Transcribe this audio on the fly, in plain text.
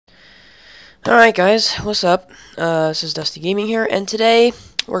Alright guys, what's up? This is Dusty Gaming here, and today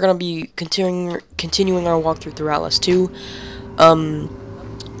we're gonna be continuing our walkthrough through Outlast 2.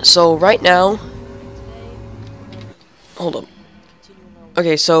 So right now, hold up.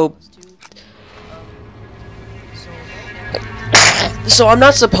 Okay, so I'm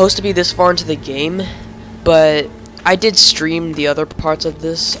not supposed to be this far into the game, but I did stream the other parts of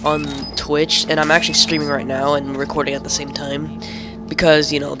this on Twitch, and I'm actually streaming right now and recording at the same time.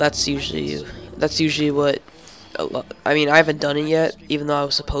 Because, you know, that's usually what I mean, I haven't done it yet, even though I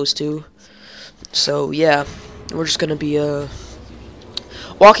was supposed to. So yeah, we're just gonna be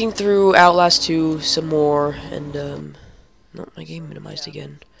walking through Outlast 2 some more, and no, my game minimized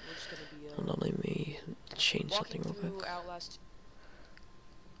again. Hold on, let me change something real quick.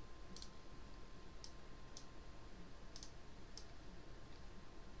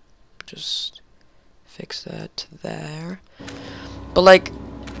 Just fix that there. But like,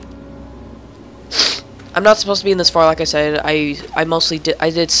 I'm not supposed to be in this far, like I said. I mostly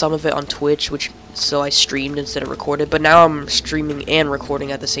did some of it on Twitch, so I streamed instead of recorded. But now I'm streaming and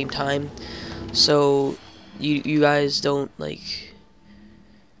recording at the same time, so you guys don't like.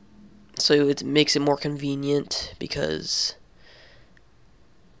 So it makes it more convenient because.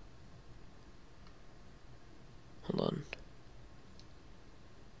 Hold on.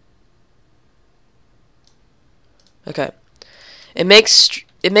 Okay. It makes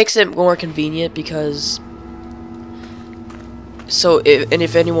it more convenient because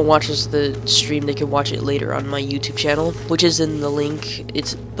if anyone watches the stream, they can watch it later on my YouTube channel, which is in the link.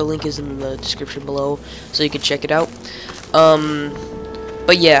 The link is in the description below, so you can check it out.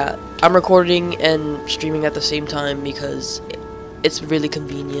 But yeah, I'm recording and streaming at the same time because it's really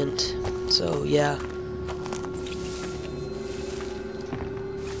convenient. So yeah.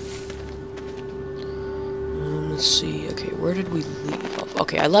 Let's see. Okay, where did we leave off?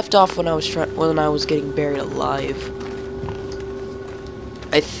 Okay, I left off when I was getting buried alive.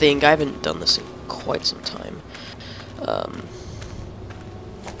 I think I haven't done this in quite some time. Oh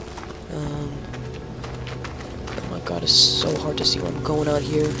my god, it's so hard to see where I'm going out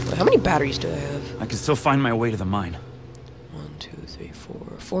here. Wait, how many batteries do I have? I can still find my way to the mine. 1, 2, 3,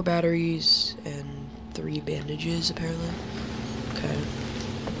 4. 4 batteries and 3 bandages, apparently. Okay.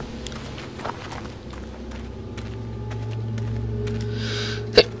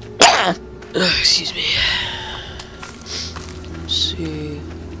 Excuse me. Let's see.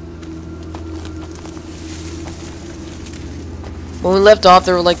 When we left off,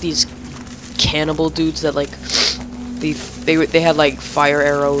 there were like these cannibal dudes that like they had like fire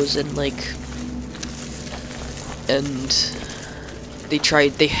arrows and like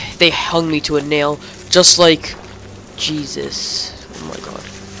they hung me to a nail just like Jesus. Oh my god.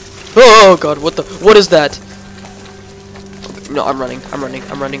 Oh god, what is that? Okay, no, I'm running.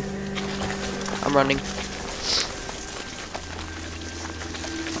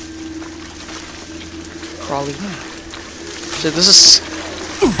 Crawling. So this is.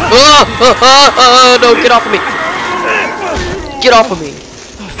 No! Get off of me! Get off of me!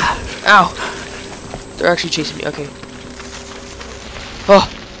 Ow! They're actually chasing me. Okay.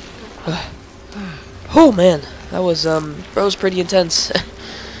 Oh man, that was pretty intense.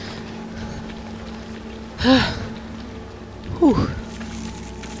 Whew.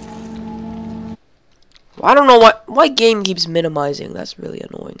 I don't know why game keeps minimizing. That's really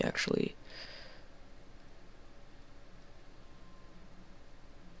annoying, actually.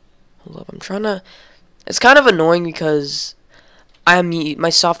 Hold up, I'm trying to. It's kind of annoying because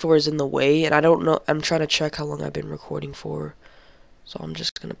my software is in the way, and I don't know. I'm trying to check how long I've been recording for, so I'm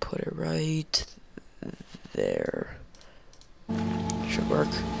just gonna put it right there. Should work.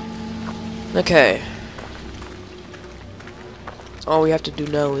 Okay. All we have to do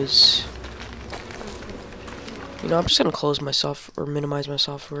now is. You know, I'm just gonna close my or minimize my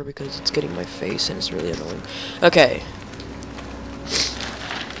software because it's getting my face and it's really annoying. Okay.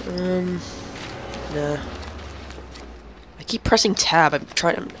 Nah. I keep pressing tab.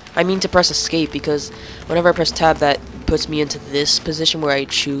 I mean to press escape because whenever I press tab, that puts me into this position where I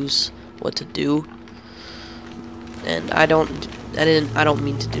choose what to do. And I don't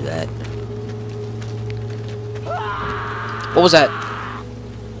mean to do that. What was that?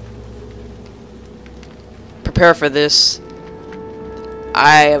 Prepare for this.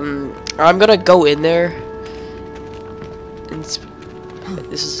 I'm gonna go in there. And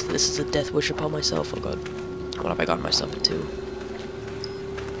this is a death wish upon myself. Oh god, what have I gotten myself into?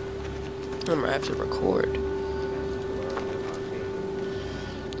 I'm gonna have to record.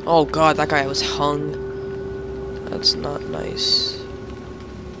 Oh god, that guy was hung. That's not nice.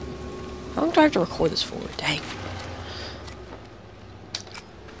 How long do I have to record this for? Dang.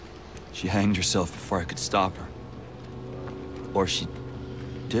 She hanged herself before I could stop her. Or she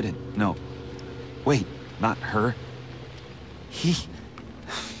didn't. No. Wait, not her. He...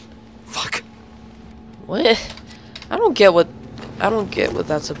 Fuck. What? I don't get what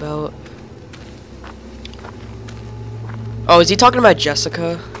that's about. Oh, is he talking about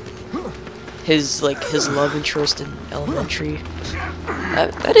Jessica? His love interest in elementary.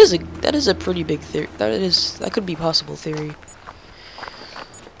 That is a pretty big theory. That could be possible theory.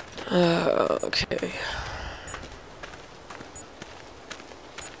 Okay.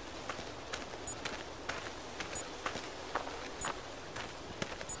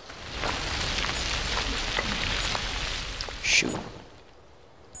 Shoot.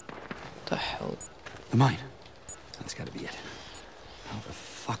 The hell? The mine. That's gotta be it. How the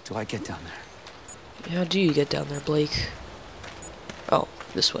fuck do I get down there? How do you get down there, Blake? Oh,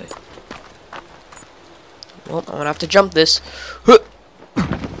 this way. Well, I'm gonna have to jump this.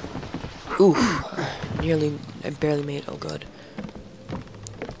 Ooh, I barely made it. Oh god.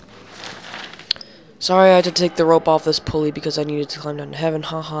 Sorry, I had to take the rope off this pulley because I needed to climb down to heaven.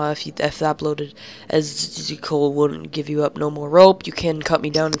 Haha, if that bloated as Cole wouldn't give you up no more rope, you can cut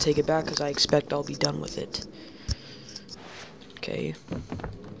me down and take it back because I expect I'll be done with it. Okay.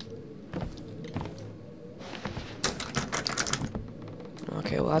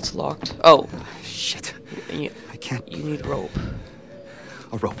 Okay, well that's locked. Oh. Shit. I can't. You need rope.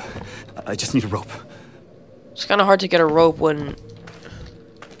 A rope. I just need a rope. It's kind of hard to get a rope when...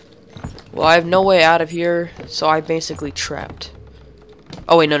 Well, I have no way out of here, so I'm basically trapped.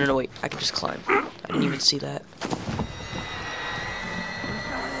 Oh wait, no, wait. I can just climb. I didn't even see that.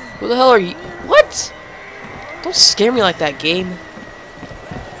 Who the hell are you? What? Don't scare me like that, game.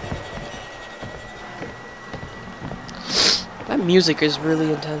 That music is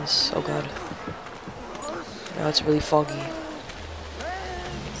really intense. Oh god. Now it's really foggy.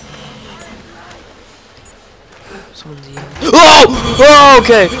 Someone's yelling. Oh! Oh!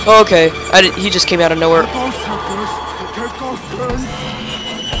 Okay. Okay. He just came out of nowhere.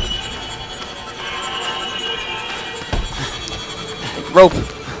 Rope.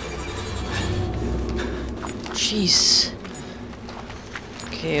 Jeez.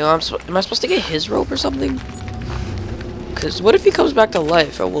 Okay. Well, am I supposed to get his rope or something? Because what if he comes back to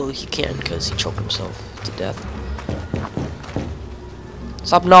life? Oh well, he can't because he choked himself to death.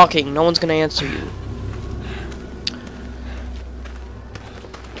 Stop knocking. No one's gonna answer you.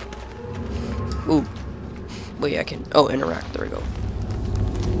 Ooh. Wait, I can... Oh, interact. There we go.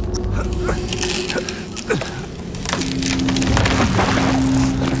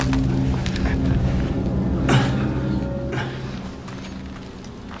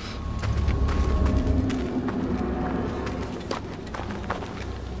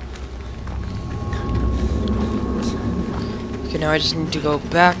 Okay, now I just need to go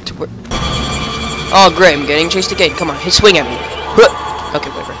back to where... Oh, great. I'm getting chased again. Come on. Hey, swing at me. Okay,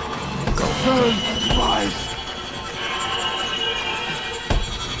 whatever.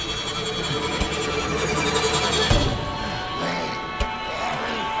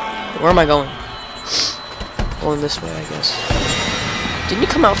 Where am I going? Going this way, I guess. Didn't you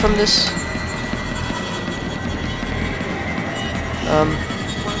come out from this?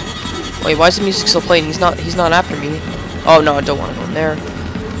 Wait, why is the music still playing? He's not after me. Oh no, I don't want to go in there.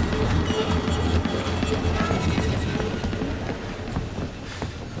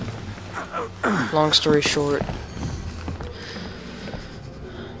 Long story short.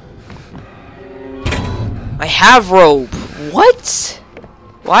 I have rope! What?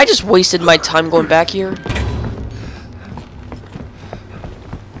 Well, I just wasted my time going back here.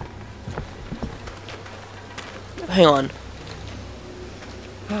 Hang on.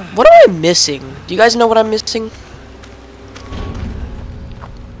 What am I missing? Do you guys know what I'm missing?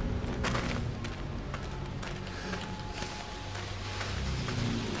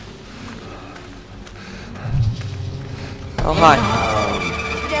 Oh, hi.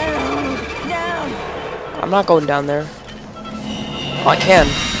 I'm not going down there. Oh, I can.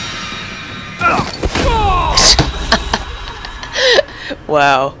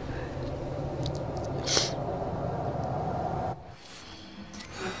 Wow.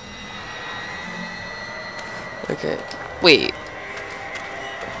 Okay. Wait.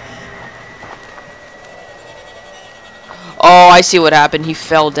 Oh, I see what happened. He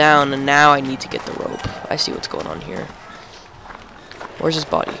fell down, and now I need to get the rope. I see what's going on here. Where's his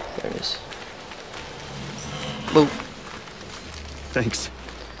body? There it is. Boo. Thanks.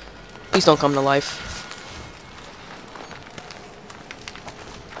 Please don't come to life.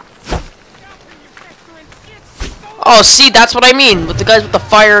 Oh, see, that's what I mean with the guys with the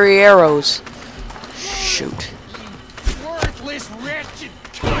fiery arrows. Shoot. Worthless, wretched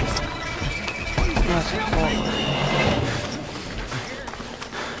cunt!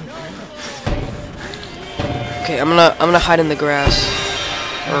 Okay, I'm gonna hide in the grass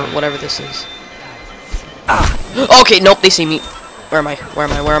or whatever this is. Okay, nope, they see me. Where am I? Where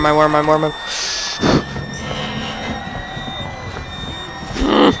am I? Where am I? Where am I? Where am I?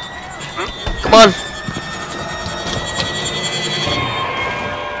 Come on.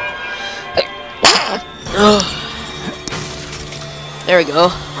 There we go.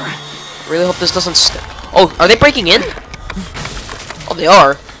 I really hope this doesn't oh, are they breaking in? Oh, they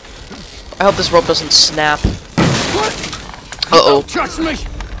are. I hope this rope doesn't snap. Uh-oh. Don't touch me!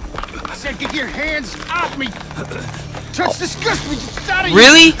 I said get your hands off me! Touch disgust me! Get out of here!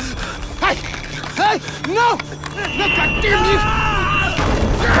 Really? Hey! Hey! No! No, goddamn you!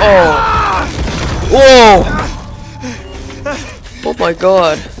 Oh. Whoa! Oh my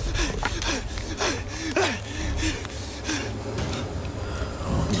god.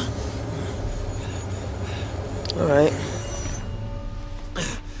 Alright.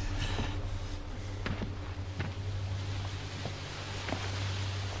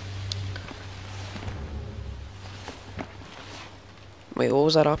 Wait, what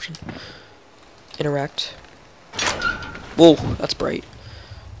was that option? Interact. Whoa, that's bright.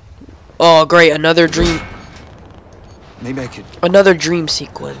 Oh, great, another dream. Maybe I could. Another dream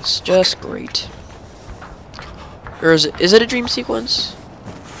sequence. Just great. Or is it a dream sequence?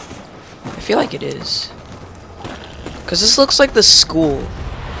 I feel like it is. Because this looks like the school.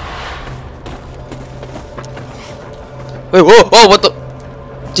 Wait, whoa, oh, what the?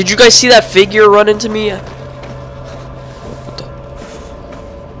 Did you guys see that figure run into me? What the?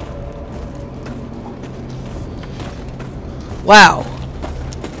 Wow.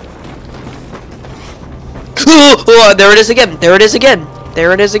 Oh, there it is again. There it is again.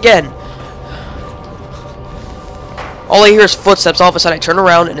 There it is again. All I hear is footsteps. All of a sudden, I turn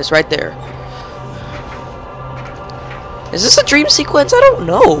around and it's right there. Is this a dream sequence? I don't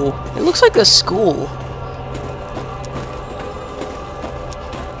know. It looks like a school.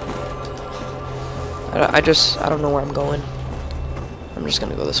 I don't know where I'm going. I'm just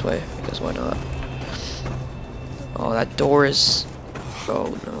gonna go this way because why not? Oh, that door is.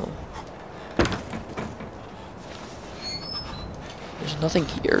 Oh no. There's nothing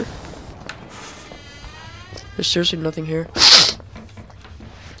here. There's seriously nothing here.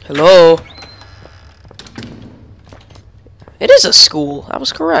 Hello? It is a school. I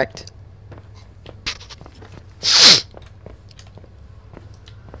was correct.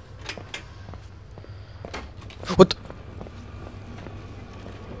 What?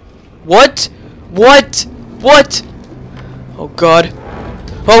 What? What? What? Oh god.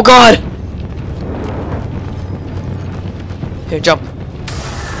 Oh god! Here, jump.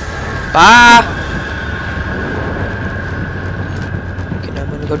 Bye! Okay, now I'm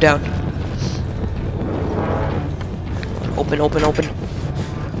gonna go down. Open, open, open.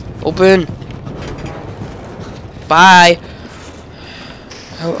 Open! Bye!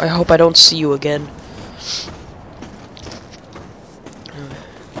 I hope I don't see you again.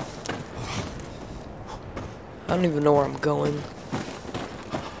 I don't even know where I'm going.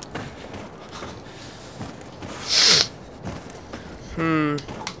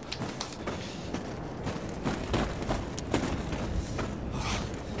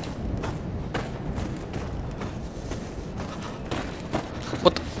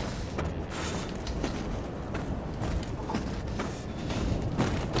 What the?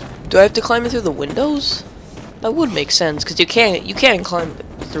 Do I have to climb it through the windows? That would make sense, because you can't climb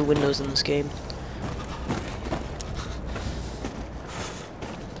through windows in this game.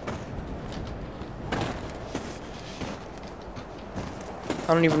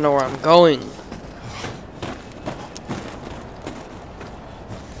 I don't even know where I'm going.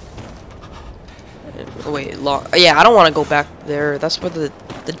 Oh, wait, yeah, I don't want to go back there. That's where the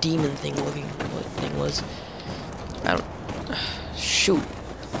demon thing was. I don't. Shoot.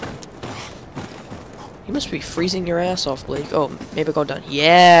 You must be freezing your ass off, Blake. Oh, maybe go down.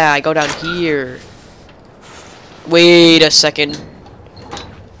 Yeah, I go down here. Wait a second.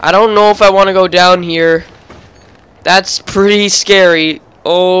 I don't know if I want to go down here. That's pretty scary.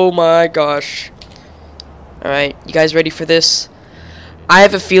 Oh my gosh. Alright, you guys ready for this? I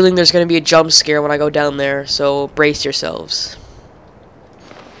have a feeling there's going to be a jump scare when I go down there, so brace yourselves.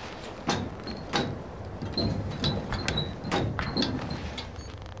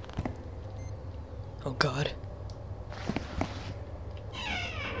 Oh god.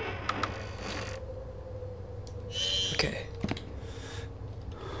 Okay.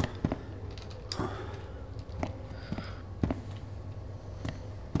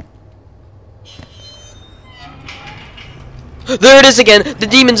 There it is again! The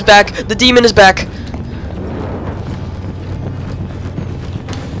demon's back! The demon is back!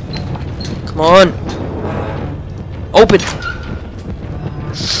 Come on. Open.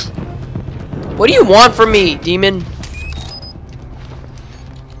 What do you want from me, demon?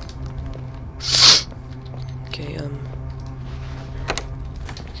 Okay,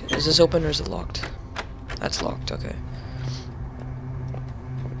 is this open or is it locked? That's locked, okay.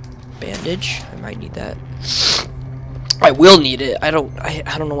 Bandage. I might need that. I will need it. I don't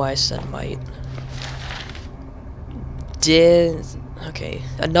know why I said might. Okay.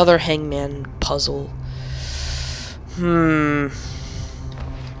 Another hangman puzzle. How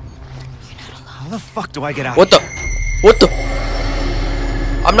the fuck do I get out? What the? What the?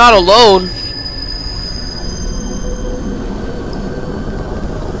 I'm not alone.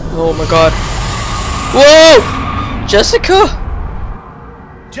 Oh my god. Whoa! Jessica?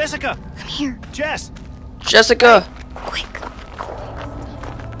 Jessica! Come here. Jess! Jessica! Quick.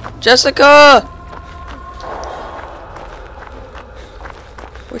 Jessica!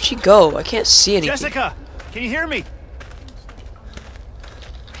 Where'd she go? I can't see anything. Jessica! Can you hear me?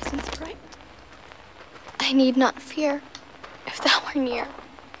 Presence bright. I need not fear, if thou art near.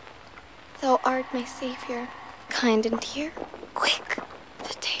 Thou art my savior, kind and dear. Quick,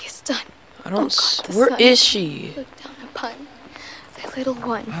 the day is done. I don't. God, the Where sun, is she? Look down upon thy little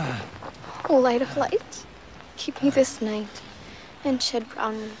one. O light of light, keep me this night, and shed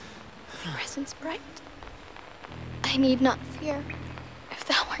round me thy presence bright. I need not fear, if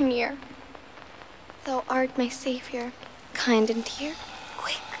thou art near. Thou art my savior, kind and dear.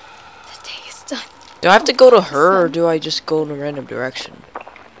 Quick, the day is done. Do I have to go to her, or do I just go in a random direction?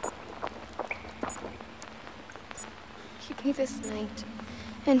 Keep me this night,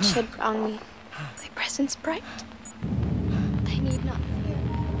 and shed round me thy presence bright. I need not fear,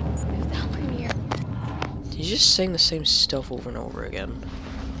 if thou art near. He's just saying the same stuff over and over again.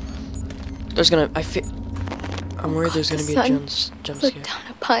 I'm worried there's gonna be a jump Look scare. down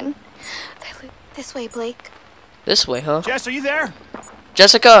upon thy this way, Blake. This way, huh? Jess, are you there?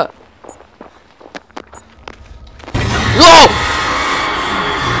 Jessica! Whoa!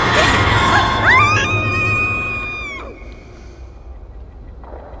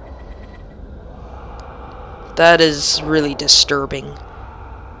 That is really disturbing.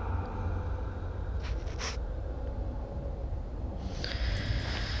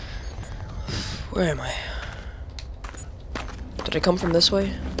 Where am I? Did I come from this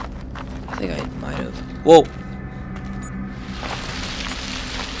way? I think I might have. Whoa!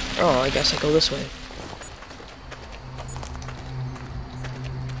 Oh, I guess I go this way.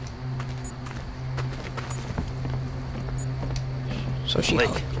 So she Lake.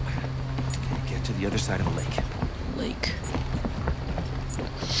 Can you get to the other side of the lake? Lake.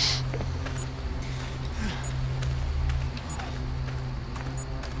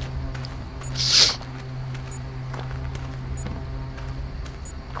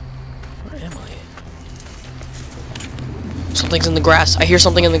 Where am I? Something's in the grass. I hear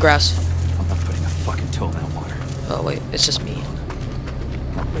something in the grass. I'm not putting a fucking toe in that water. Oh wait, it's just me.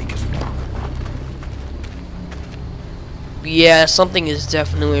 That lake is wrong. Yeah, something is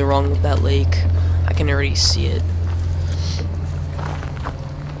definitely wrong with that lake. I can already see it.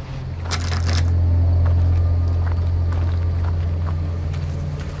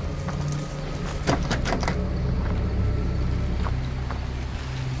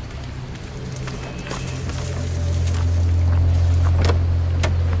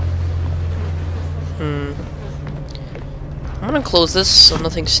 I'm gonna close this so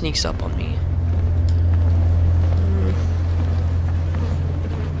nothing sneaks up on me.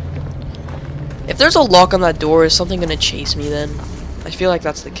 If there's a lock on that door, is something gonna chase me then? I feel like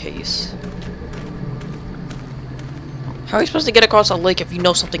that's the case. How are you supposed to get across a lake if you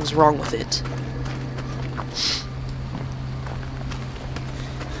know something's wrong with it?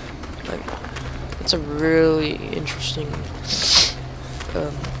 Like, that's a really interesting...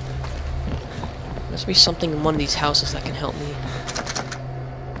 must be something in one of these houses that can help me.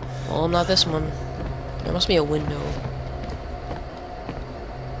 Well, not this one. There must be a window.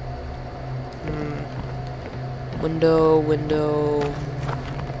 Window.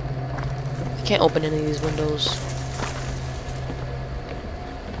 I can't open any of these windows.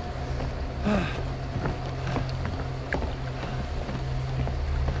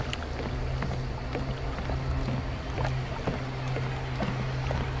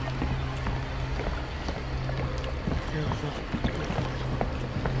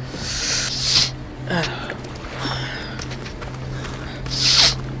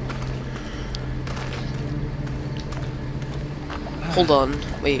 Hold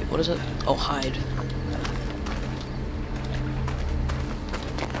on. Wait, what is it? Oh, hide.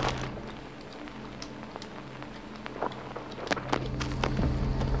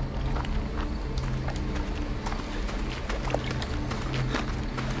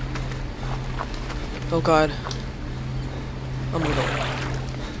 Oh god. I'm gonna.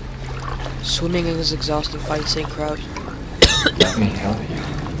 Swimming is exhausting. Fighting same crowd. Let me help you.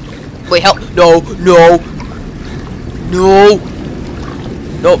 Wait, help! No! No! No!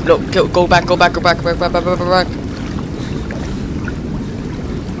 No! No! Go back! Go back! Go back! Back! Back! Back! Back! Back!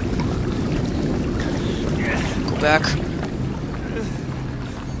 Go back.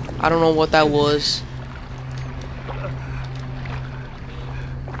 I don't know what that was.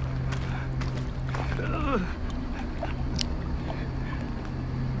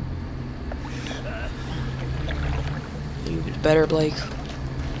 You better, Blake.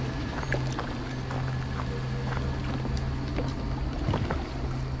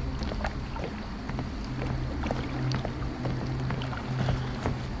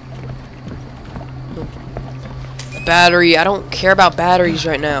 Battery. I don't care about batteries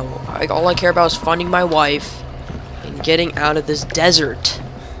right now. All I care about is finding my wife and getting out of this desert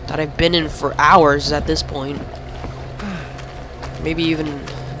that I've been in for hours at this point. Maybe even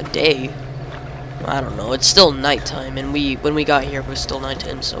a day. I don't know. It's still nighttime, and when we got here it was still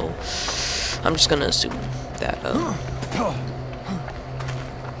nighttime, so I'm just gonna assume that.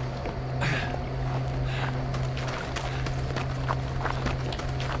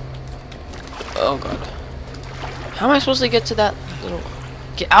 Oh god. How am I supposed to get to that little...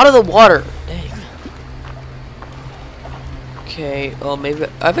 Get out of the water! Dang. Okay, well maybe...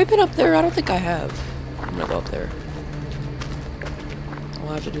 Have I been up there? I don't think I have. I'm gonna go up there. All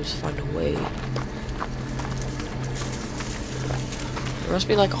I have to do is find a way. There must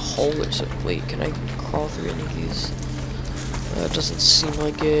be like a hole or something. Wait, can I crawl through any of these? It doesn't seem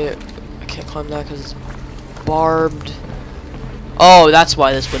like it. I can't climb that because it's barbed. Oh, that's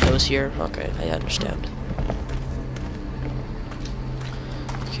why this window's here. Okay, I understand.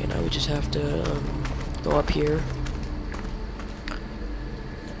 Okay, now we just have to go up here.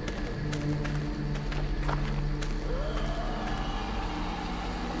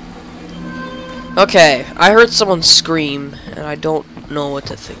 Okay, I heard someone scream, and I don't know what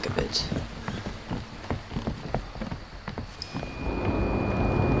to think of it.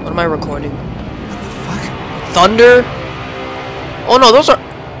 What am I recording? What the fuck? Thunder? Oh no, those are...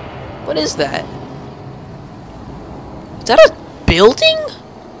 What is that? Is that a building?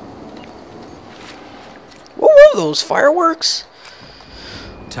 What were those? Fireworks?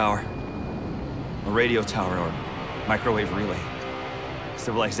 Tower. A radio tower or microwave relay.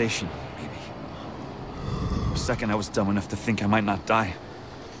 Civilization, maybe. For a second I was dumb enough to think I might not die.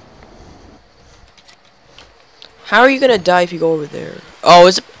 How are you gonna die if you go over there? Oh,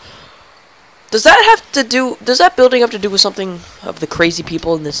 is it... Does that have to do... Does that building have to do with something of the crazy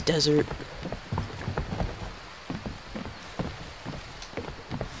people in this desert?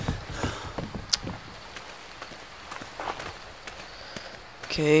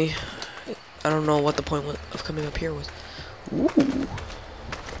 Okay. I don't know what the point of coming up here was. Ooh.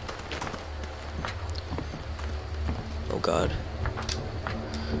 Oh god.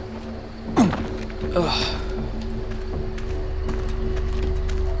 Ugh.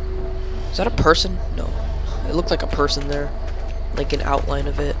 Is that a person? No. It looked like a person there. Like an outline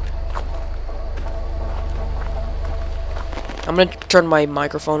of it. I'm gonna turn my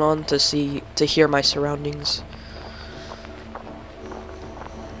microphone on to hear my surroundings.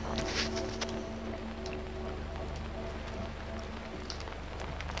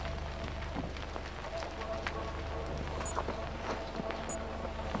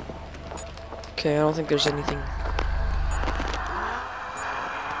 Okay, I don't think there's anything.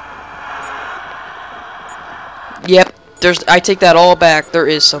 Yep, I take that all back. There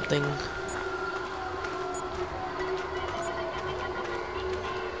is something.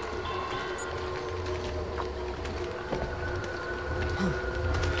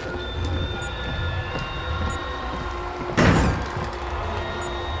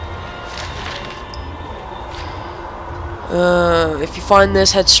 If you find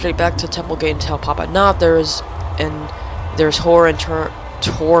this, head straight back to Temple Gate and tell Papa not there's horror and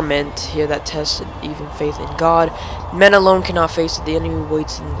torment here that tests even faith in God. Men alone cannot face it. The enemy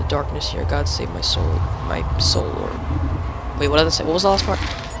waits in the darkness here. God save my soul, Lord. Wait, what did I say? What was the last part?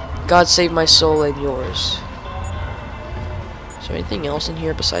 God save my soul and yours. Is there anything else in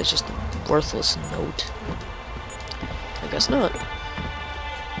here besides just a worthless note? I guess not.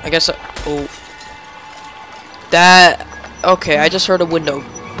 I guess oh. That... Okay, I just heard a window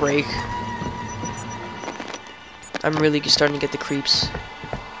break. I'm really starting to get the creeps.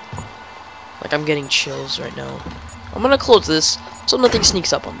 Like, I'm getting chills right now. I'm gonna close this so nothing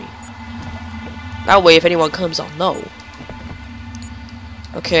sneaks up on me. That way, if anyone comes, I'll know.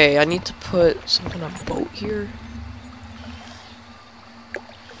 Okay, I need to put some kind of boat here.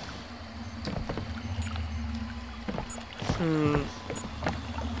 Hmm.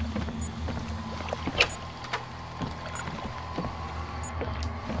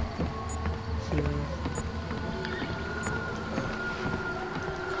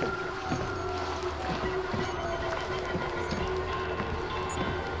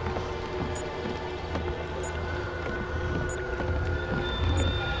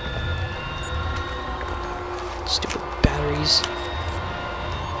 Stupid batteries.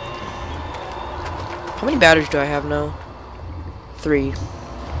 How many batteries do I have now? 3.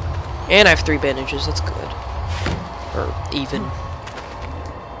 And I have 3 bandages, that's good. Or even.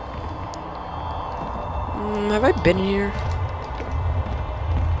 Have I been here?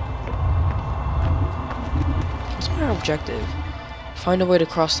 What's my objective? Find a way to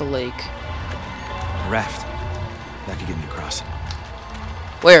cross the lake. A raft. That could get me across.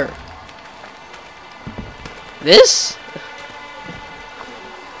 Where? This?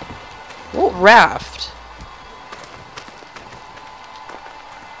 What raft?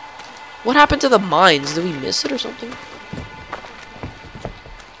 What happened to the mines? Did we miss it or something?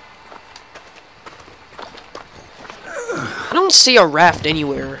 I don't see a raft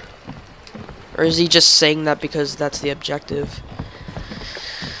anywhere. Or is he just saying that because that's the objective?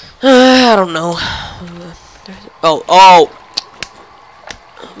 I don't know. Oh!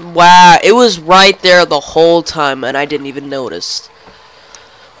 Wow, it was right there the whole time and I didn't even notice.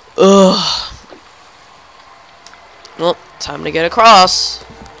 Ugh. Well, time to get across.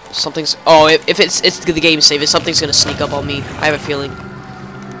 Something's... Oh, if it's the game save, if something's gonna sneak up on me. I have a feeling.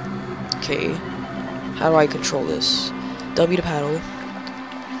 Okay. How do I control this? W to paddle.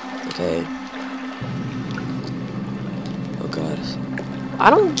 Okay. Oh god. I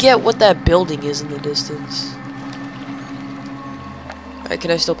don't get what that building is in the distance.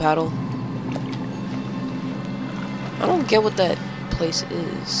 Can I still paddle? I don't get what that place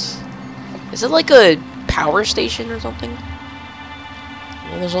is. Is it like a power station or something?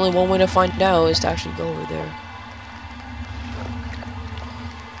 Well, there's only one way to find out, is to actually go over there.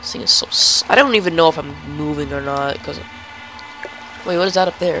 This thing is so... I don't even know if I'm moving or not, because... Wait, what is that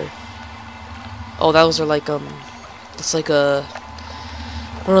up there? Oh, those are like, it's like a...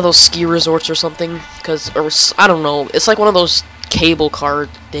 one of those ski resorts or something, because... Or, I don't know, it's like one of those cable car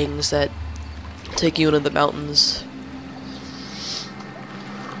things that take you into the mountains.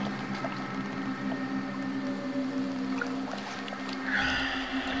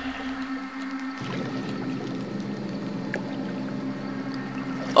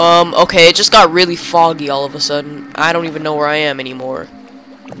 Okay, it just got really foggy all of a sudden. I don't even know where I am anymore.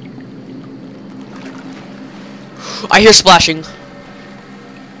 I hear splashing.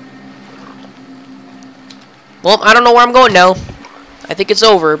 Well, I don't know where I'm going now. I think it's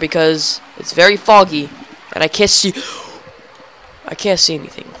over because it's very foggy and I can't see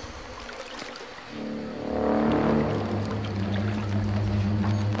anything.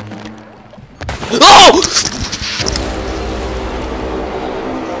 Oh!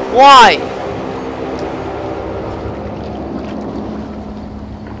 Why?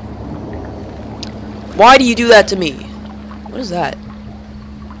 Why do you do that to me? What is that?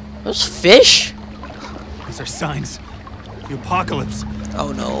 Those fish? These are signs. The apocalypse.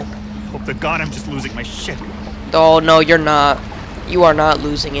 Oh no. Hope to God I'm just losing my shit. Oh no, you're not. You are not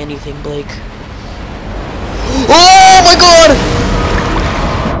losing anything, Blake. Oh my god!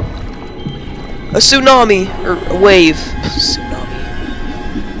 A tsunami! Or a wave. Tsunami.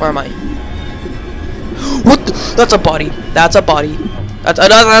 Where am I? What the? That's a body. That's a body.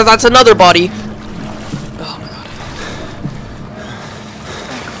 That's another body. Oh my god.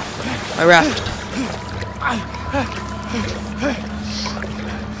 My raft.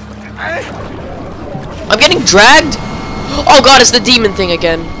 I'm getting dragged? Oh god, it's the demon thing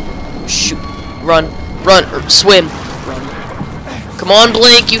again. Shoot. Run. Run. Or swim. Run. Come on,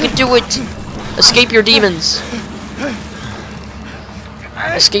 Blake. You can do it. Escape your demons.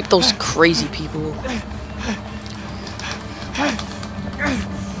 Escape those crazy people.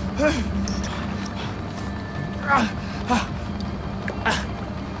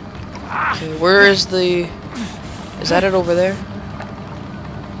 Okay, where is the... Is that it over there?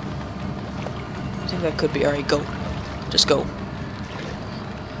 I think that could be. Alright, go. Just go.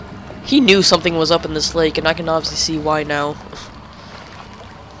 He knew something was up in this lake, and I can obviously see why now.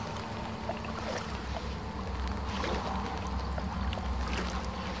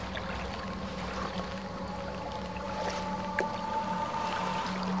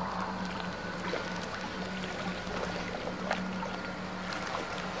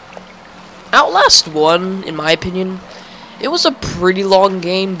 Outlast 1, in my opinion, it was a pretty long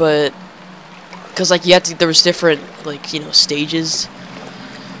game, but because like there was different, like, you know, stages.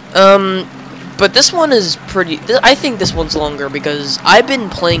 But But this one is pretty... I think this one's longer because I've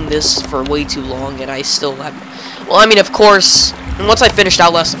been playing this for way too long and I still have... Well, I mean, of course, once I finished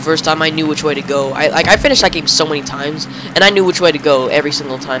Outlast the first time, I knew which way to go. I finished that game so many times, and I knew which way to go every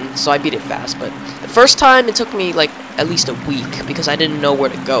single time, so I beat it fast. But the first time, it took me, like, at least a week because I didn't know where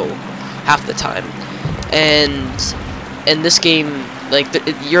to go half the time. And in this game, like,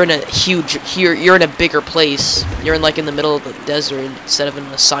 you're in a huge... You're in a bigger place. You're in, like, in the middle of the desert instead of in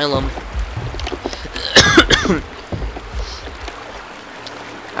an asylum.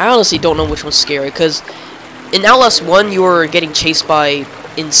 I honestly don't know which one's scary, because in Outlast 1, you were getting chased by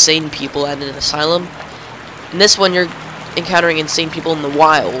insane people at an asylum. In this one, you're encountering insane people in the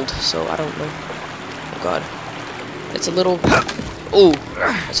wild, so I don't know. Oh god. It's a little... Ooh,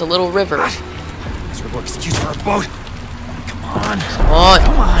 it's a little river. Miserable excuse for a boat. Come on. Come on.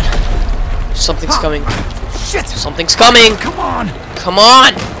 Come on. Something's coming. Shit. Something's coming. Come on. Come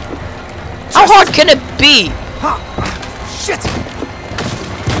on. How hard can it be? Shit.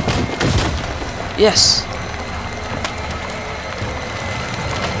 Yes.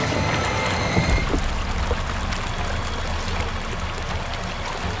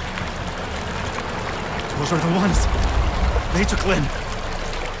 Those are the ones. They took Lynn.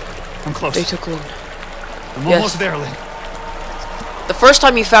 I'm close. They took Lynn. I'm Yes. almost there, Lynn. The first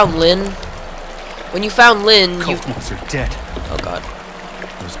time you found Lynn, when you found Lynn, you... Cult monks are dead. Oh god.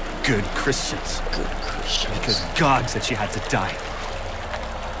 Those good Christians. Good Christians. Because God said she had to die.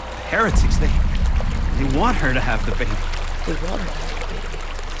 The heretics, they want her to have the baby. They want her.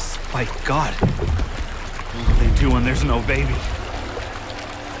 Despite God. What do they do when there's no baby?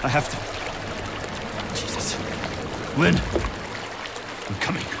 I have to... Jesus. Lynn. I'm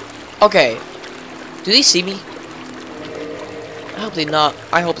coming. Okay. Do they see me? I hope they not.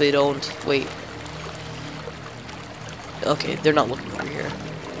 I hope they don't. Wait. Okay, they're not looking over here.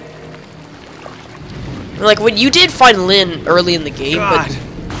 Like, when you did find Lynn early in the game, God. but...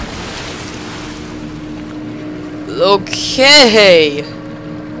 Okay.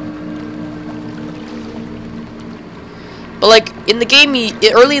 But like in the game,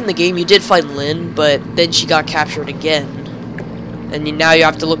 early in the game, you did find Lynn, but then she got captured again, and now you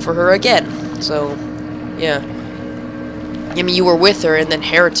have to look for her again. So, yeah. I mean, you were with her, and then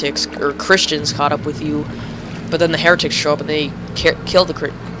heretics or Christians caught up with you, but then the heretics show up and they kill the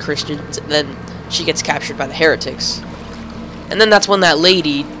Christians, and then she gets captured by the heretics. And then that's when that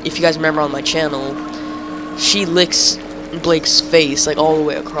lady, if you guys remember on my channel, she licks Blake's face, like, all the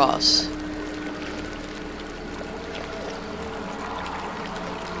way across.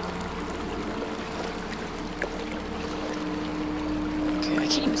 Okay, I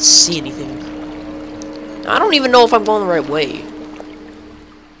can't even see anything. I don't even know if I'm going the right way.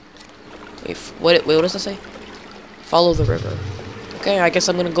 Wait, what does that say? Follow the river. Okay, I guess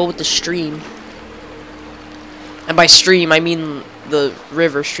I'm gonna go with the stream. And by stream, I mean the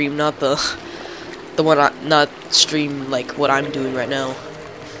river stream, not the one, not stream like what I'm doing right now.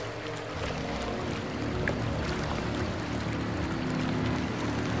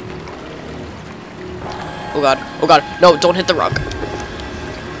 Oh god, no, don't hit the rock.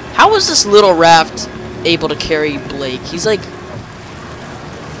 How is this little raft able to carry Blake? He's like,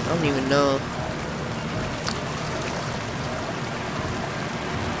 I don't even know.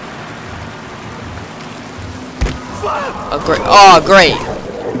 Oh great, oh great.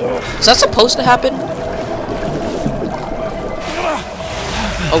 Is that supposed to happen?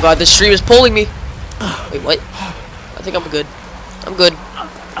 Oh god, this stream is pulling me. Wait, what? I think I'm good. I'm good.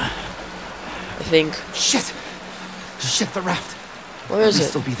 I think. Shit! Shit, the raft. Where is It may it?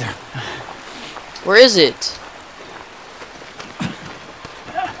 still be there. Where is it?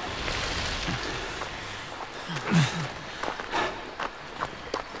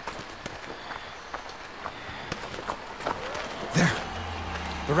 There.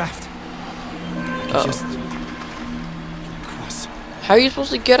 The raft. Uh-oh. Just cross. How are you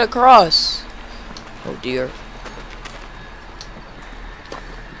supposed to get across? Oh dear.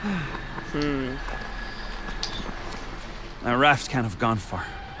 That raft can't have gone far.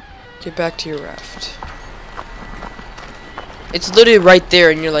 Get back to your raft. It's literally right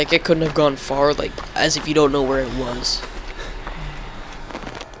there, and you're like, it couldn't have gone far, like, as if you don't know where it was.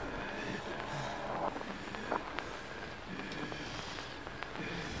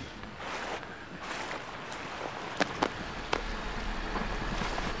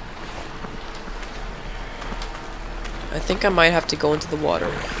 I think I might have to go into the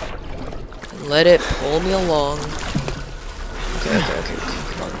water. And let it pull me along. Okay.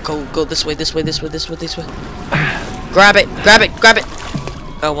 Come on, go this way. Grab it.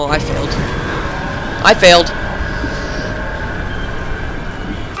 Oh, well, I failed.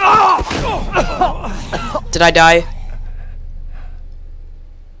 Did I die?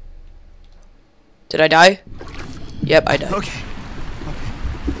 Did I die? Yep, I died. Okay.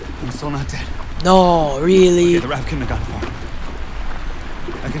 I'm still not dead. No, really? Okay, the raft couldn't have gone far.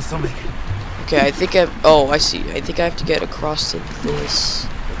 I can still make it. Okay, I think oh, I see. I think I have to get across to this.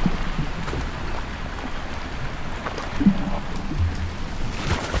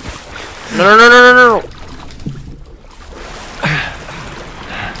 No.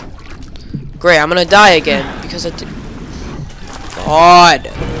 Great, I'm gonna die again because I did. God.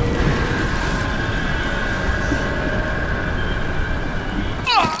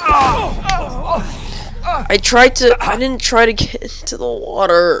 I didn't try to get into the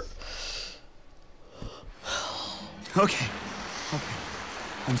water. Okay.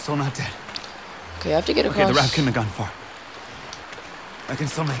 I'm still not dead. Okay, I have to get across. Okay, the raft couldn't have gone far. I can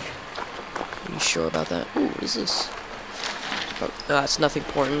still make it. Are you sure about that? Ooh, what is this? Oh, no, that's nothing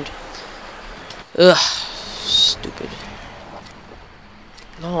important. Ugh, stupid.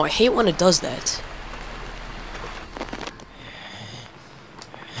 No, I hate when it does that.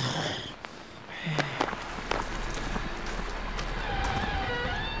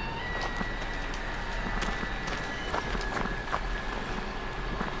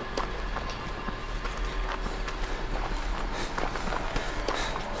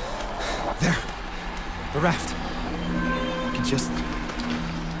 There. The raft. I can just...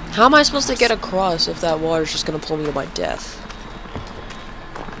 How am I supposed to get across if that water's just gonna pull me to my death?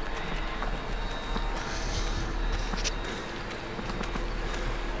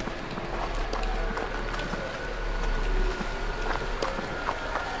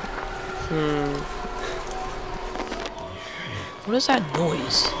 What is that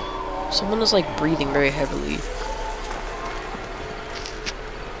noise? Someone is like breathing very heavily.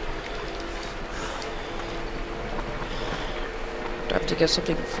 Do I have to get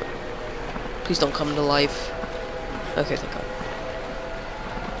something? Please don't come to life. Okay, thank God.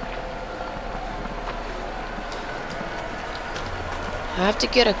 I have to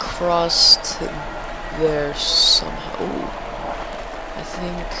get across to there somehow. Ooh. I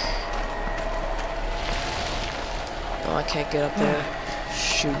think... Oh, I can't get up there.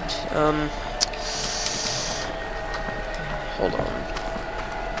 Shoot. Hold on.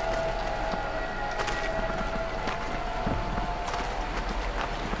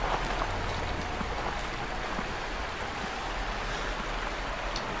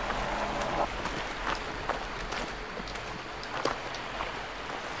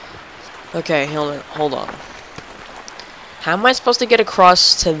 Okay, hold on. How am I supposed to get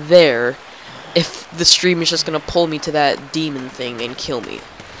across to there if the stream is just gonna pull me to that demon thing and kill me?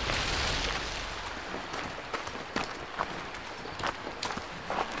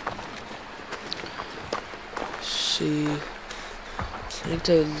 See, I need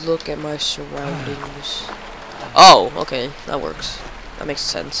to look at my surroundings. Oh, okay, that works. That makes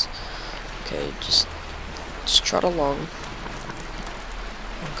sense. Okay, just trot along.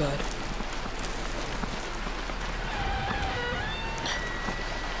 Oh God.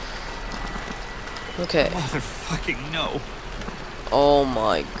 Okay. Motherfucking no. Oh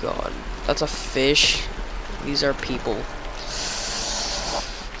my God. That's a fish. These are people.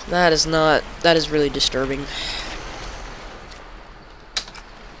 That is really disturbing.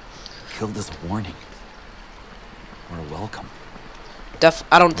 Killed as a warning. Or a welcome.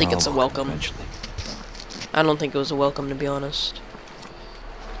 I don't think it's a welcome. Eventually. I don't think it was a welcome, to be honest.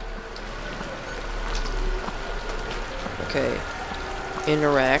 Okay.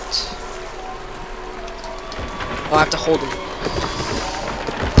 Interact. Oh, I have to hold it.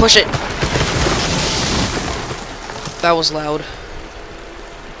 Push it! That was loud.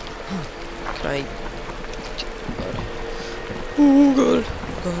 Can I... Oh God.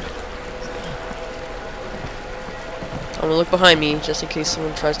 Oh God. I'm gonna look behind me, just in case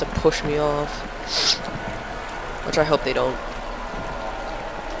someone tries to push me off. Which I hope they don't.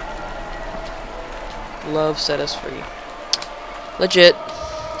 Love set us free. Legit.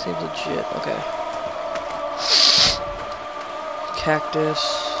 Seems legit. Okay. Cactus.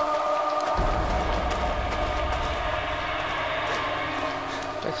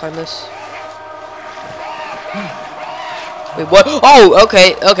 Did I find this? Wait, what? Oh,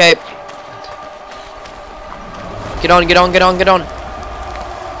 okay, okay. Get on.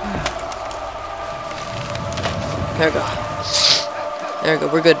 There we go.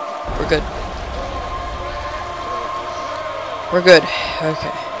 We're good.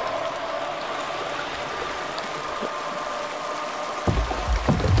 Okay.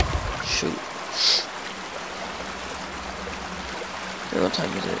 Shoot. What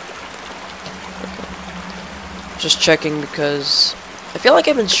time is it? Okay. Just checking because I feel like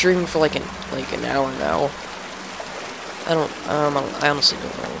I've been streaming for like an hour now. I honestly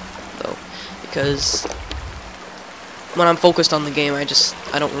don't know though, because when I'm focused on the game, I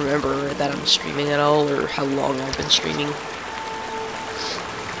don't remember that I'm streaming at all or how long I've been streaming.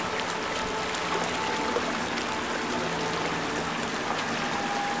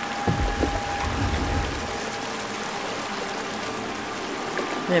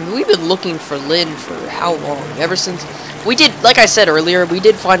 Man, we've been looking for Lynn for how long? Ever since we did, like I said earlier, we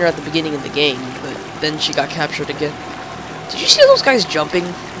did find her at the beginning of the game, but then she got captured again. Did you see those guys jumping?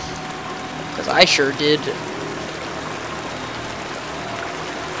 Because I sure did.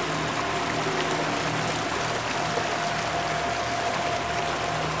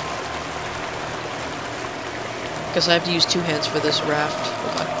 Guess I have to use 2 hands for this raft.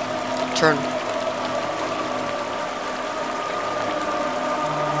 Oh god. Turn.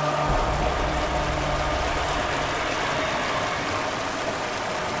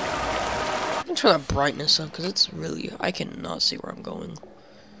 Turn that brightness up because it's really, I cannot see where I'm going.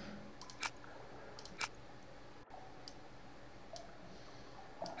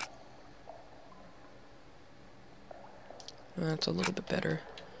 That's a little bit better.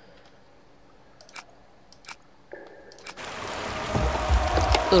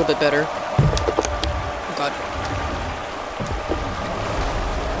 A little bit better. Oh god.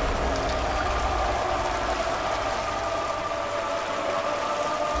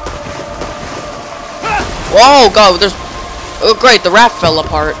 Whoa, god, there's... Oh, great, the raft fell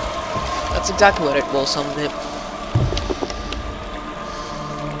apart. That's exactly what it... Well, some of it.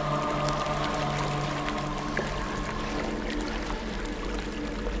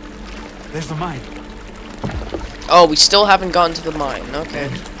 There's the mine. Oh, we still haven't gotten to the mine. Okay.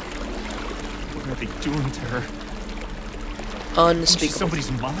 What are they doing to her? Unspeakable. She's somebody's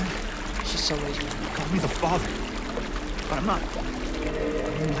mother? She's somebody's mother. Call me the father. But I'm not... I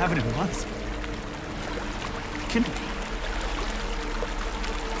haven't in months. Can...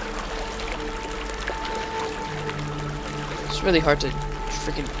 It's really hard to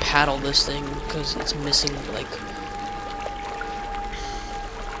freaking paddle this thing because it's missing like...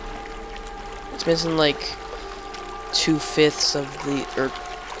 It's missing like 2/5 of the... or...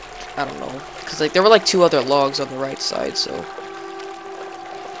 I don't know. Because like there were like 2 other logs on the right side, so...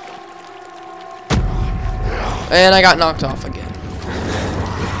 And I got knocked off again.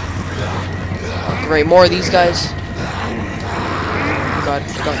 Great, more of these guys. Oh god,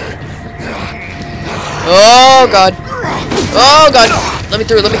 god. Oh god. Oh god. Let me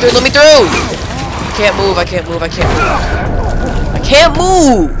through, let me through, let me through! I can't move, I can't move, I can't move. I can't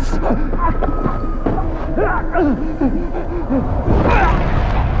move!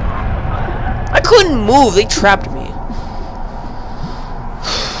 I couldn't move, they trapped me.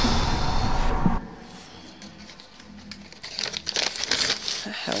 What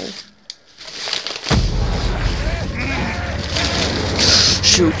the hell?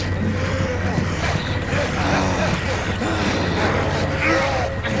 Shoot.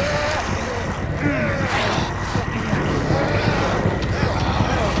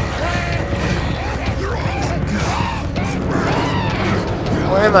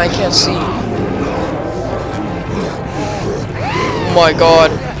 Where am I? I can't see. Oh my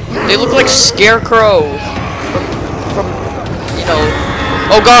god. They look like Scarecrow. From you know.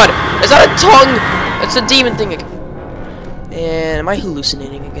 Oh god! Is that a tongue? It's a demon thing again. And am I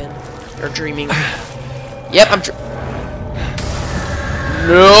hallucinating again? Or dreaming? Yep, I'm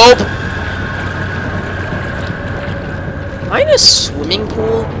Nope! Am I in a swimming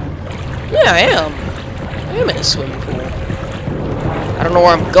pool? Yeah, I am. I am in a swimming pool. I don't know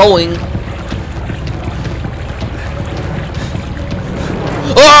where I'm going.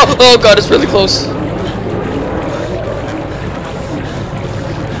 Oh! Oh god, it's really close.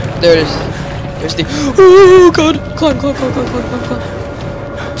 There it is. There's the... Oh god! Climb, climb, climb, climb, climb, climb, climb.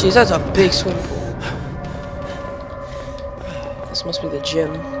 Jeez, that's a big swimming pool. This must be the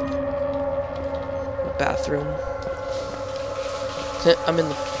gym. The bathroom. I'm in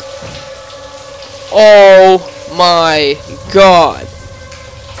the... Oh my god.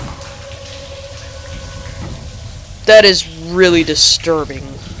 That is really disturbing.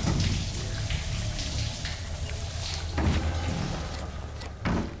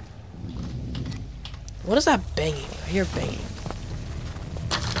 What is that banging? I hear banging.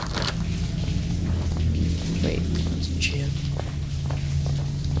 Wait, it's a gym.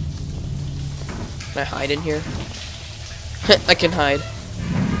 Can I hide in here? I can hide.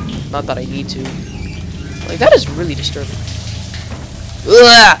 Not that I need to. Like, that is really disturbing.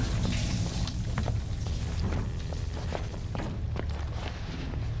 Ugh!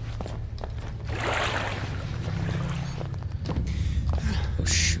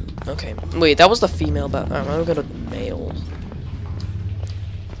 Wait, that was the female bathroom. I'm gonna go to male.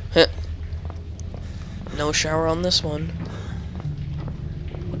 Heh. No shower on this one.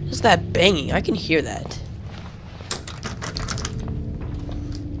 What is that banging? I can hear that.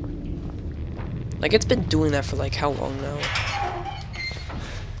 Like, it's been doing that for, like, how long now?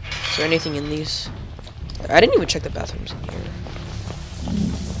 Is there anything in these? I didn't even check the bathrooms in here.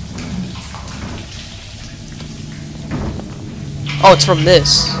 Oh, it's from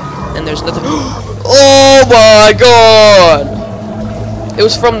this. And there's nothing. Oh my god! It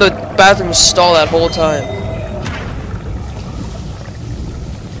was from the bathroom stall that whole time.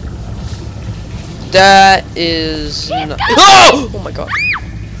 That is not. Oh! Oh my god.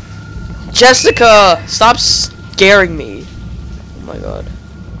 Jessica! Stop scaring me. Oh my god.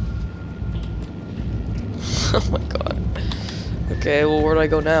 Oh my god. Okay, well, where do I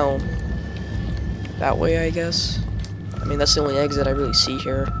go now? That way, I guess. I mean, that's the only exit I really see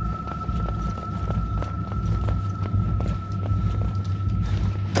here.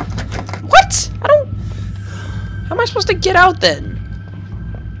 What? I don't... How am I supposed to get out then?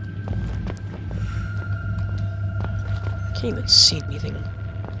 I can't even see anything.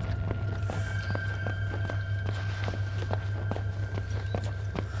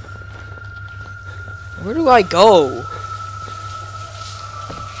 Where do I go?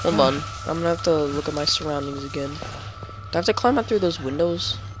 Hold on. I'm gonna have to look at my surroundings again. Do I have to climb out through those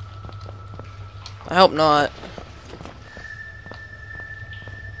windows? I hope not.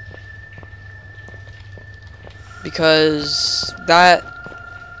 Because that...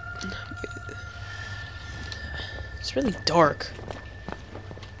 It's really dark.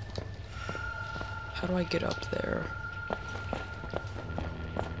 How do I get up there?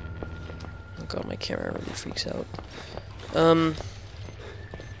 Oh god, my camera really freaks out.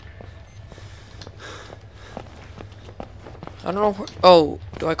 I don't know where... Oh,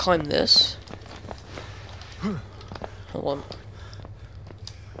 do I climb this? Hold on.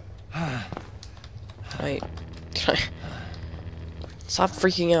 Can I... Stop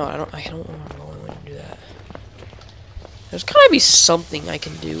freaking out. I don't know where I'm going when I do that. There's gotta be something I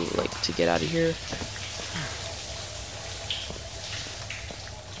can do, like, to get out of here.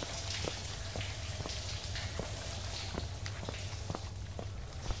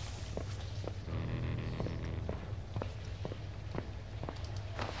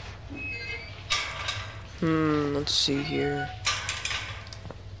 Let's see here.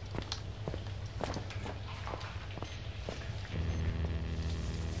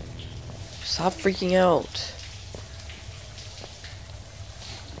 Stop freaking out.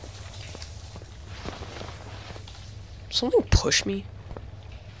 Something push me?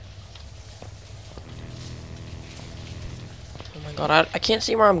 Oh my god, I can't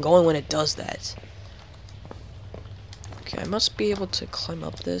see where I'm going when it does that. Okay, I must be able to climb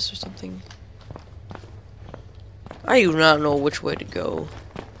up this or something. I do not know which way to go.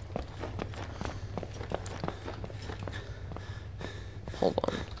 Hold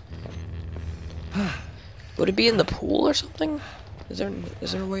on. Would it be in the pool or something? Is there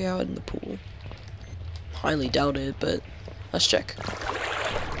a way out in the pool? Highly doubt it, but let's check.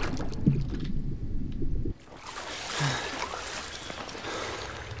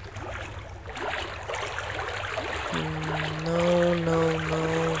 No.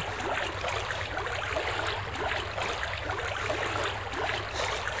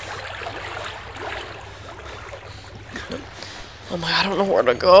 Oh my, I don't know where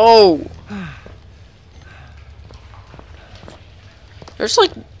to go. There's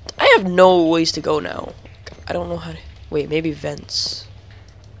like, I have no ways to go now. I don't know how to, wait, maybe vents.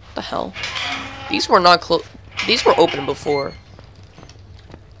 What the hell? These were not closed. These were open before.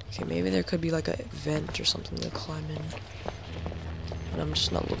 Okay, maybe there could be like a vent or something to climb in. But I'm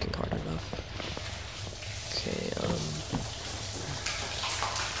just not looking hard enough. Okay,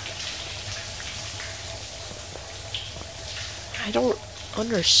 I don't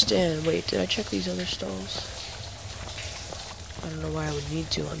understand. Wait, did I check these other stalls? I don't know why I would need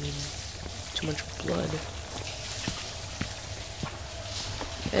to. I mean, too much blood.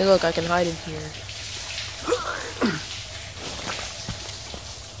 Hey, look, I can hide in here.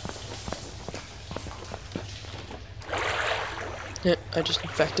 Yeah, I just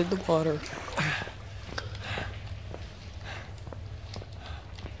infected the water.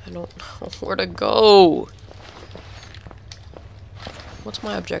 I don't know where to go. What's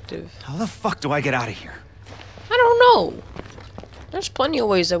my objective? How the fuck do I get out of here? I don't know. There's plenty of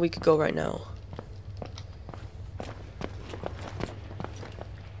ways that we could go right now.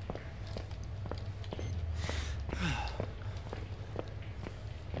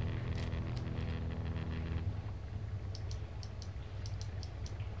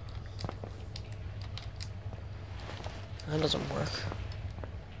 That doesn't work.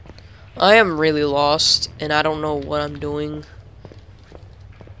 I am really lost, and I don't know what I'm doing.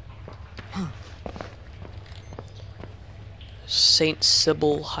 St.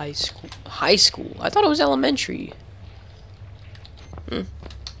 Sybil High School. High school? I thought it was elementary.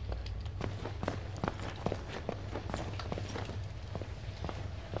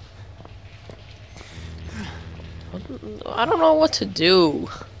 I don't know what to do.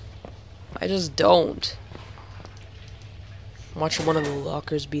 I just don't. Watch one of the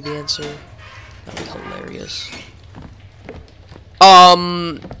lockers be the answer. That'd be hilarious.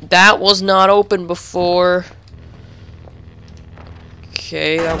 That was not open before.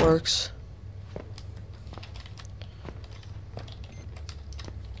 Okay, that works.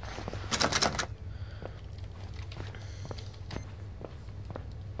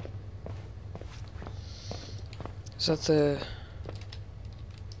 Is that the...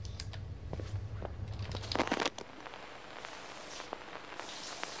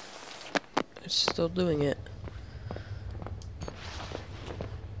 It's still doing it.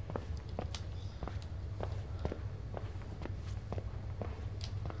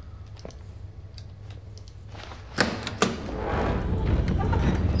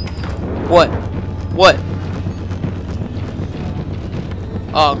 What? What?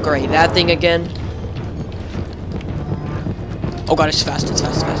 Oh, great. That thing again? Oh god, it's fast, it's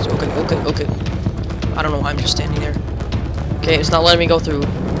fast, it's fast. Okay, okay, okay. I don't know why I'm just standing there. Okay, it's not letting me go through.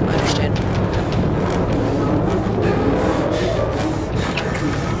 I understand.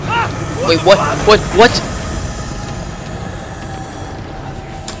 Wait, what? What?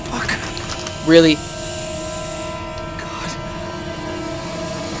 Fuck. Really? God.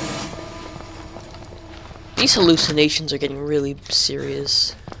 These hallucinations are getting really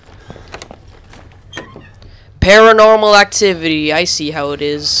serious. Paranormal activity. I see how it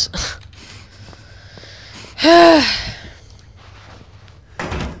is.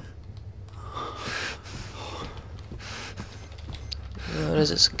 What is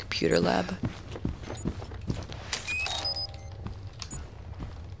this? Computer lab?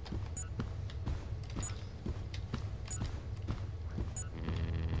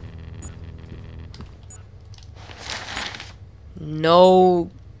 No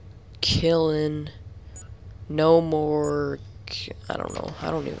killing. No more. I don't know.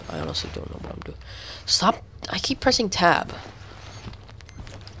 I honestly don't know what I'm doing. Stop. I keep pressing tab.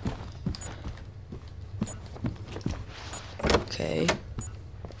 Okay.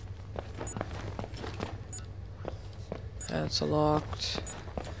 That's locked.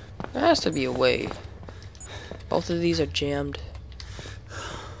 There has to be a way. Both of these are jammed.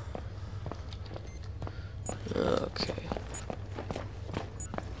 Okay.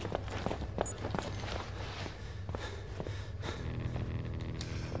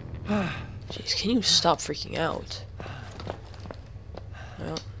 Jeez, can you stop freaking out?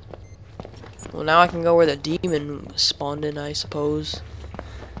 Well, now I can go where the demon spawned in, I suppose.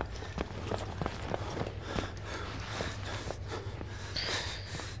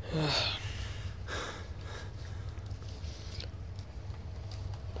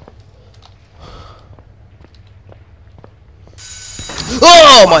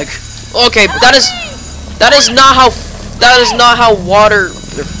 Oh my! Okay, that is not how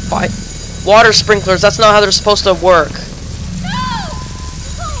water sprinklers. That's not how they're supposed to work.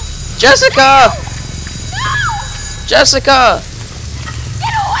 Jessica! No! Jessica!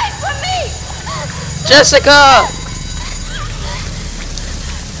 Get away from me! Jessica!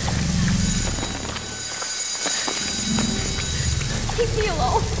 Leave me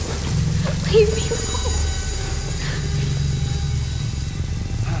alone. Leave me alone.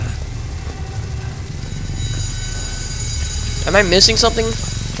 Am I missing something? I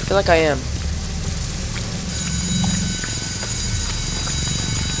feel like I am.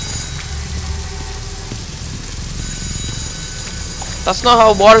 That's not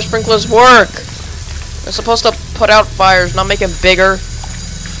how water sprinklers work. They're supposed to put out fires, not make them bigger.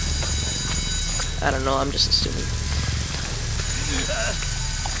 I don't know, I'm just assuming.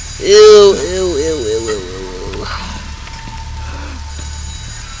 Ew, ew, ew, ew, ew, ew.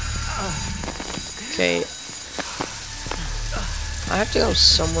 Okay. I have to go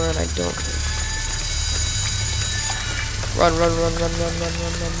somewhere and I don't. Run, run, run, run, run, run,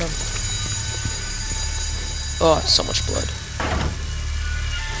 run, run, run. Oh, so much blood.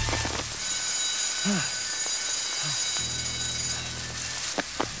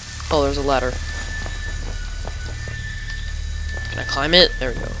 Oh, there's a ladder. Can I climb it?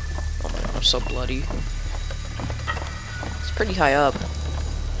 There we go. Oh my god, I'm so bloody. It's pretty high up.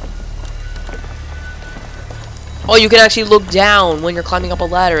 Oh, you can actually look down when you're climbing up a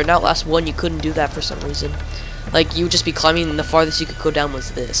ladder. In Outlast 1, you couldn't do that for some reason. Like, you would just be climbing, and the farthest you could go down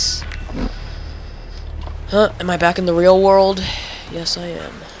was this. Huh? Am I back in the real world? Yes, I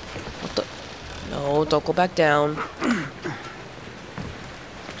am. What the? No, don't go back down.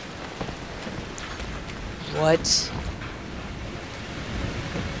 What?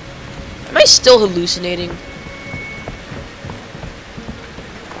 Am I still hallucinating?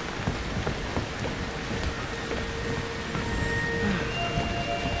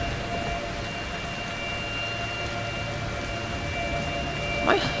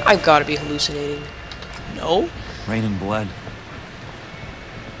 I've got to be hallucinating. No? Rain and blood.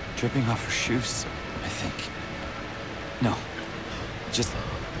 Dripping off her shoes, I think. No. Just...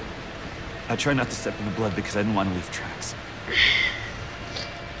 I try not to step in the blood because I didn't want to leave tracks.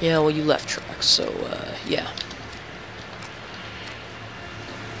 Yeah, well, you left tracks, so, yeah.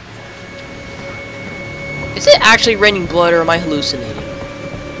 Is it actually raining blood, or am I hallucinating?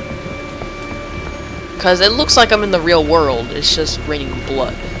 Because it looks like I'm in the real world, it's just raining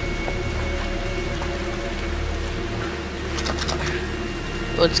blood.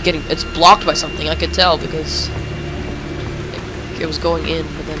 Well, it's blocked by something, I could tell, because it was going in,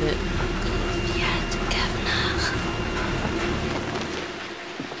 but then it...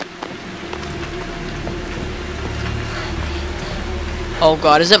 Oh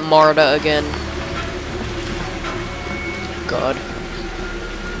god, is it Marta again? God.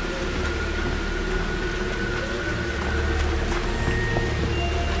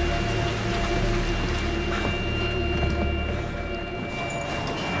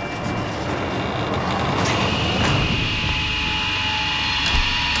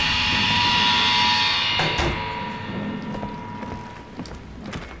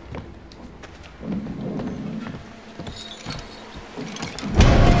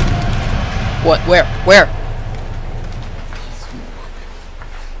 What? Where? Where?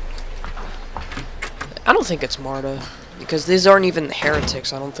 I don't think it's Marta. Because these aren't even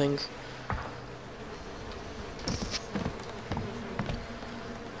heretics, I don't think.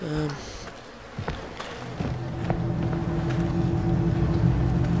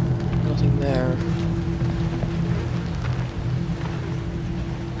 Nothing there.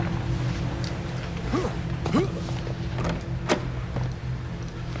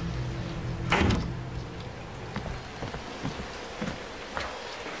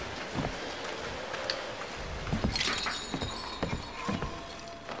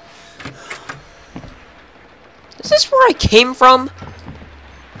 Is this where I came from?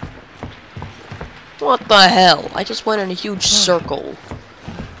 What the hell? I just went in a huge circle.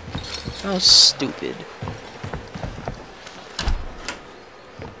 How stupid.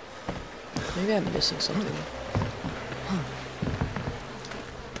 Maybe I'm missing something.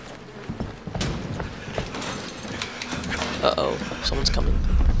 Uh-oh. Someone's coming.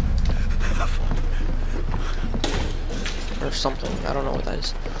 Or something. I don't know what that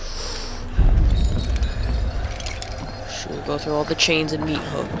is. Should we go through all the chains and meat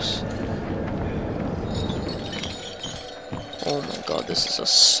hooks? Oh my god, this is a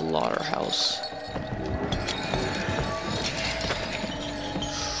slaughterhouse.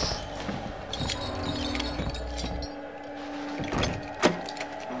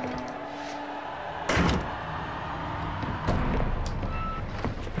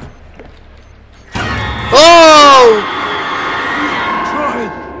 Oh!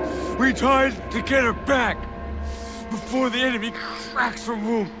 We tried to get her back before the enemy cracks her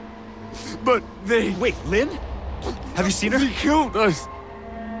womb. But they... Wait, Lynn? Have you seen her? They killed us.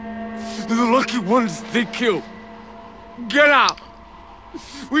 The lucky ones they killed. Get out.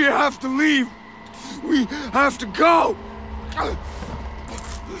 We have to leave. We have to go.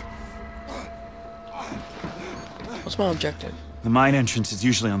 What's my objective? The mine entrance is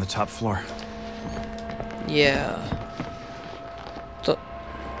usually on the top floor. Yeah.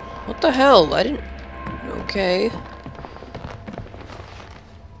 What the hell? I didn't... Okay.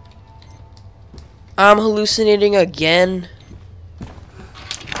 I'm hallucinating again.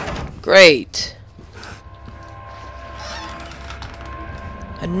 Great.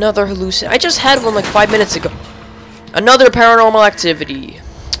 Another hallucin... I just had one like 5 minutes ago. Another paranormal activity.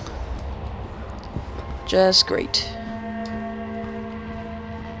 Just great.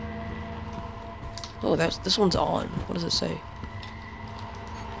 Oh, this one's on. What does it say?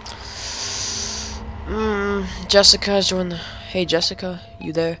 Jessica's joined the... Hey, Jessica,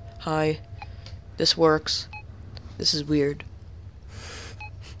 you there? Hi. This works. This is weird.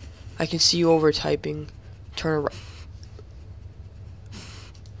 I can see you over typing. Turn around.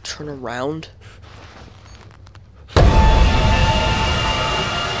 Turn around?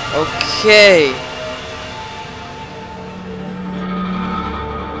 Okay.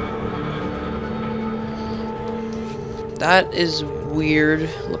 That is weird.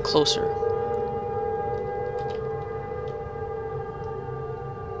 Look closer.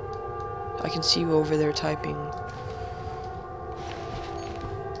 I can see you over there typing.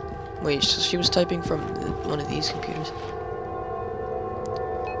 Wait, so she was typing from one of these computers?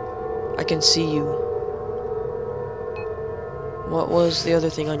 I can see you. What was the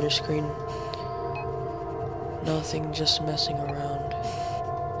other thing on your screen? Nothing, just messing around.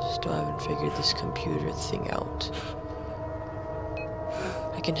 Still haven't figured this computer thing out.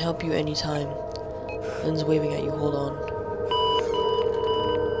 I can help you anytime. Lynn's waving at you, hold on.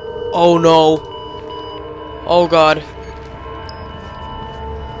 Oh no! Oh god.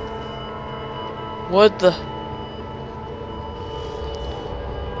 What the?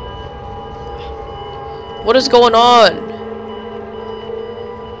 What is going on?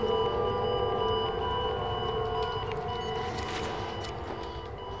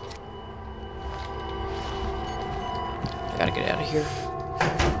 I gotta get out of here.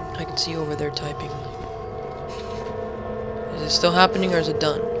 I can see you over there typing. Is it still happening or is it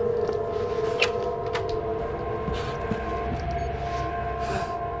done?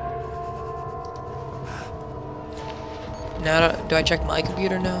 Now, do I check my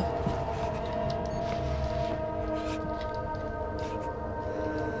computer now?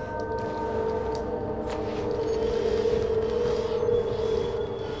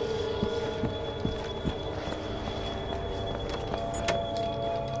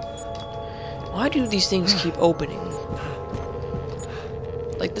 Why do these things keep opening?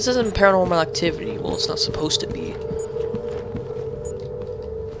 Like, this isn't paranormal activity. Well, it's not supposed to be.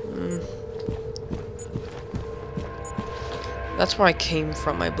 That's where I came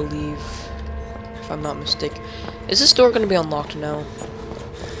from, I believe. If I'm not mistaken. Is this door gonna be unlocked now?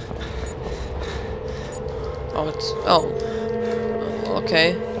 Oh, it's... Oh.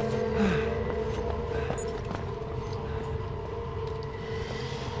 Okay.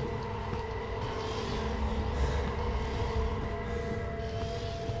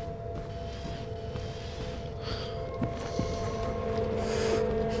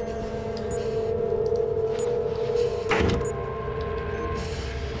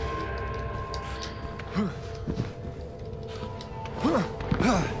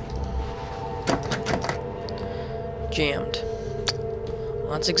 Jammed.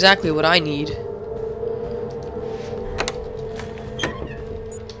 Well, that's exactly what I need.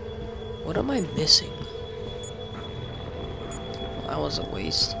 What am I missing? Well, that was a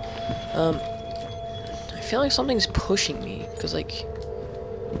waste. I feel like something's pushing me, because like...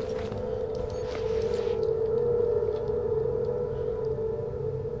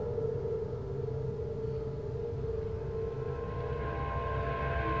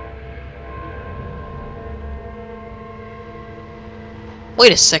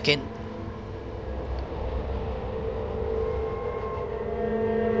 Wait a second.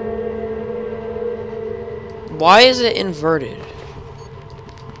 Why is it inverted?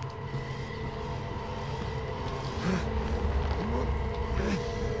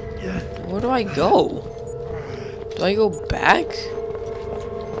 Where do I go? Do I go back?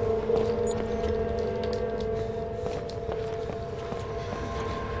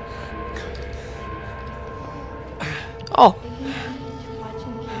 Oh.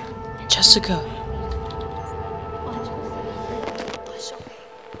 Jessica. Wash away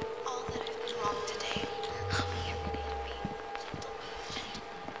all that I've been wrong today. Help me every day to be gentle,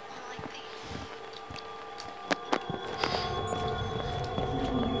 more like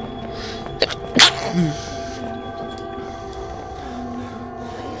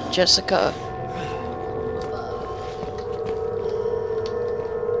thee. Jessica.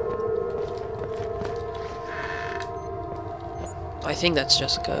 I think that's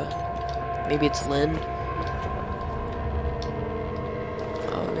Jessica. Maybe it's Lynn.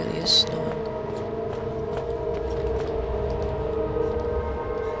 Oh, it really is snowing.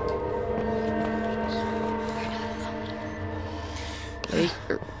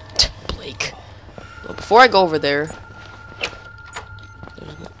 Blake. Well, before I go over there,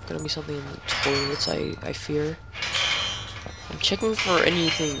 there's gonna be something in the toilets, I fear. I'm checking for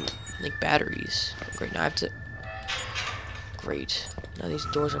anything, like batteries. Great, now I have to... Great. Now these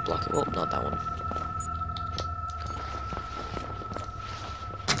doors are blocking. Oh, not that one.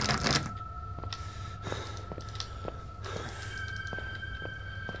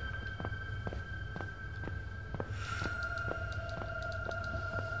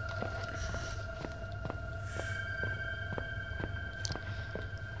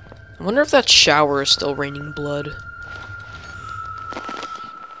 I wonder if that shower is still raining blood.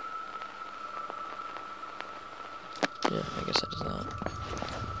 Yeah, I guess it is not.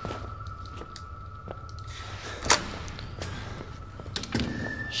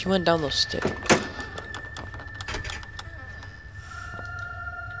 She went down those stairs.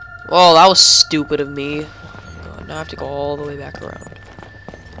 Oh, that was stupid of me. Oh God, now I have to go all the way back around.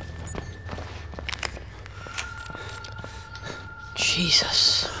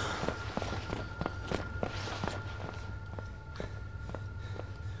 Jesus.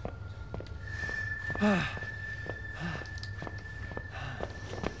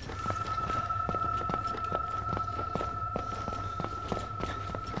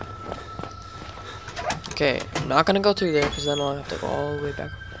 Okay, I'm not gonna go through there because then I'll have to go all the way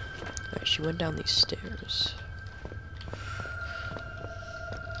back. Alright, she went down these stairs.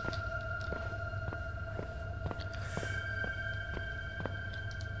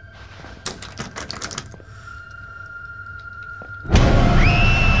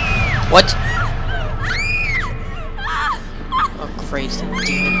 What? Oh, crazy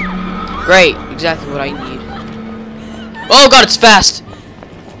demon. Great, exactly what I need. Oh God, it's fast!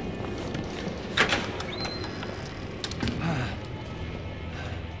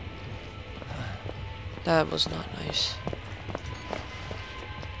 That was not nice.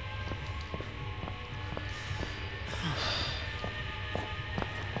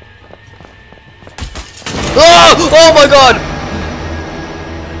 Oh! Oh my God!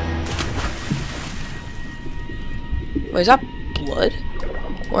 Wait, is that blood?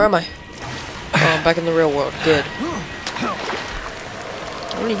 Where am I? Oh, I'm back in the real world. Good.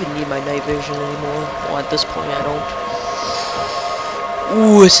 I don't even need my night vision anymore. Well, at this point, I don't.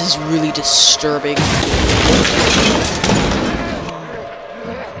 Ooh, this is really disturbing.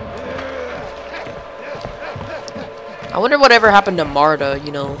 I wonder whatever happened to Marta,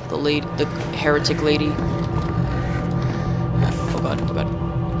 you know, the heretic lady. Oh God, oh God.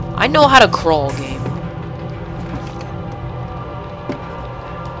 I know how to crawl, game.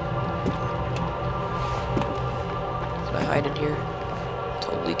 Can I hide in here?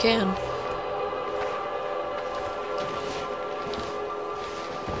 Totally can.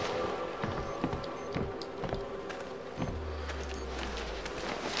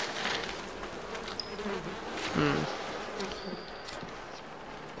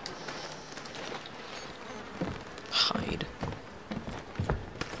 Hide.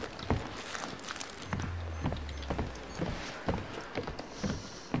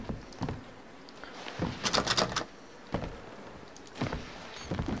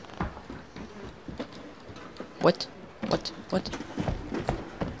 What? What? What?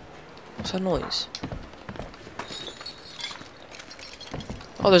 What's that noise?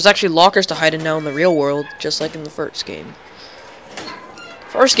 Oh, there's actually lockers to hide in now in the real world, just like in the first game.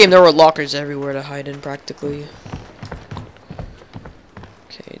 First game, there were lockers everywhere to hide in, practically.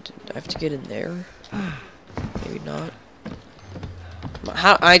 Okay, I have to get in there? Maybe not.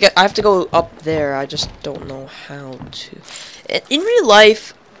 How I have to go up there. I just don't know how to. In real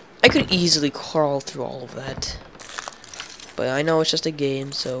life, I could easily crawl through all of that, but I know it's just a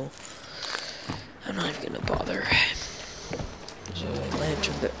game, so I'm not even gonna bother. There's a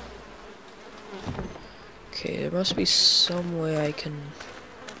lantern there. Okay, there must be some way I can.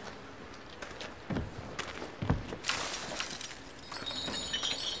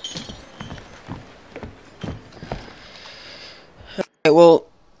 Well,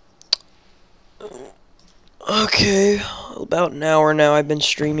 okay, about an hour now I've been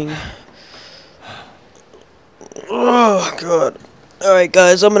streaming. Oh God. Alright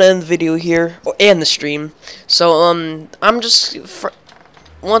guys, I'm gonna end the video here, and the stream. So, I'm just,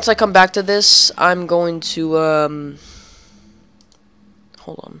 once I come back to this, I'm going to,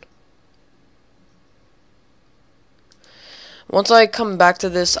 hold on. Once I come back to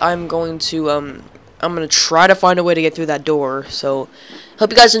this, I'm going to, I'm gonna try to find a way to get through that door. So,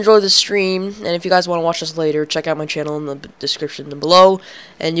 hope you guys enjoyed the stream, and if you guys want to watch this later, check out my channel in the description below,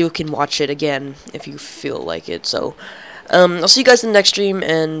 and you can watch it again if you feel like it. So, I'll see you guys in the next stream,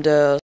 and